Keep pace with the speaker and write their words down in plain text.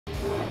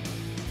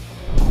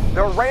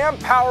The Ram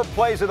Power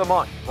Plays of the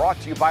Month, brought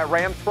to you by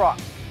Ram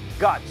Trucks.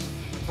 Guts,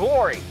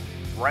 glory,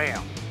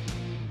 Ram.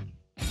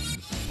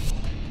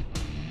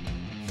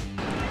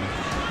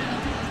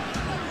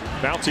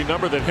 Bouncy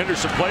number that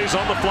Henderson plays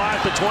on the fly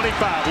at the 25.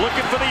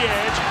 Looking for the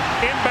edge.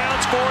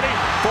 Inbounds 40,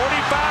 45,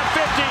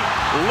 50.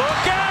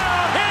 Look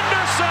out,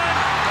 Henderson!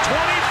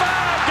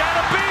 25,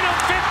 gotta beat him.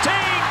 15,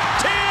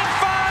 10,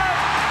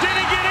 5. Did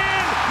he get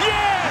in?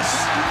 Yes!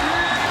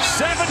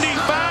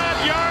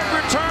 75-yard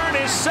return,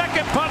 his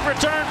second punt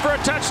return for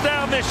a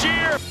touchdown this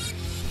year.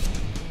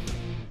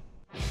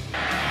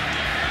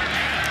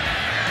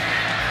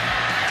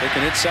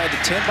 Taken inside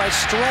the 10 by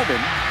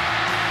Strowman.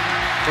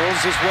 Throws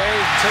his way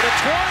to the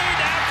 20.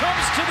 Now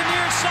comes to the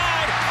near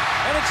side.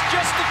 And it's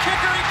just the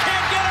kicker. He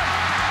can't get him.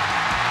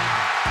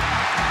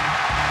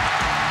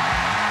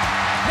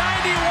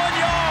 91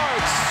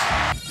 yards.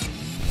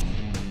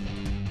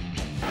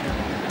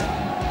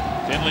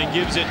 Finley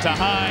gives it to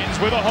Hines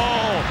with a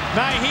hole.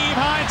 Nyheim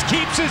Hines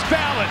keeps his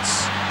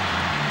balance.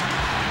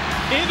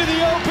 Into the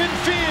open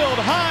field.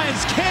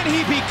 Hines, can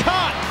he be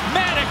caught?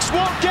 Maddox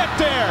won't get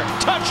there.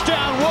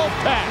 Touchdown,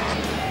 Wolfpack.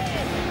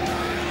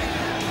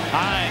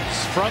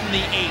 Hines from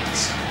the 8.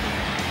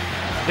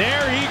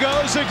 There he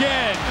goes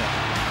again.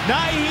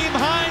 Nyheim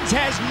Hines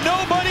has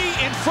nobody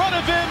in front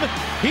of him.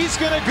 He's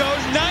going to go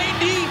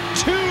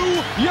 92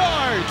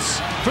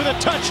 yards for the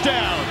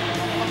touchdown.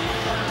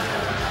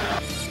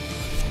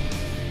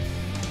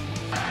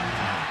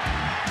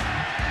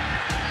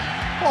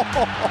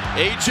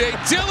 AJ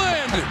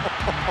Dillon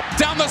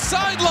down the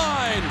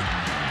sideline.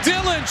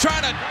 Dillon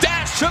trying to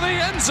dash to the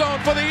end zone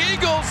for the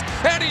Eagles,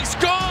 and he's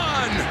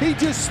gone. He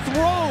just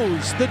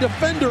throws the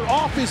defender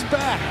off his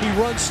back. He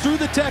runs through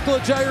the tackle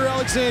of Jair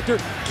Alexander.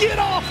 Get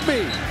off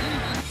me!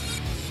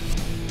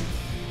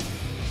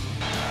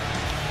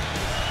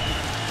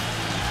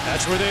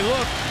 That's where they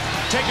look.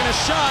 Taking a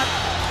shot.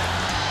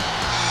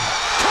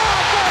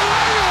 Caught by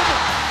Ram!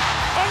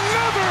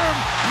 Another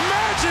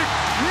magic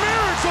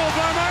miracle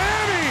by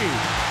Miami!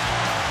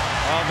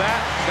 Well,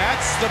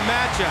 that's the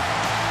matchup.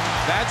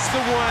 That's the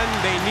one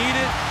they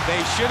needed.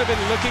 They should have been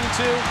looking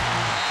to.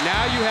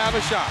 Now you have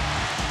a shot.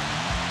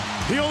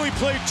 He only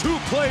played 2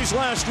 plays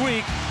last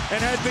week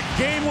and had the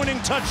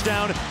game-winning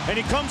touchdown, and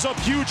he comes up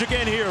huge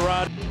again here,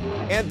 Rod.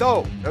 And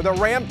those are the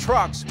Ram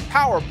Trucks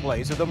Power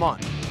Plays of the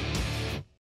Month.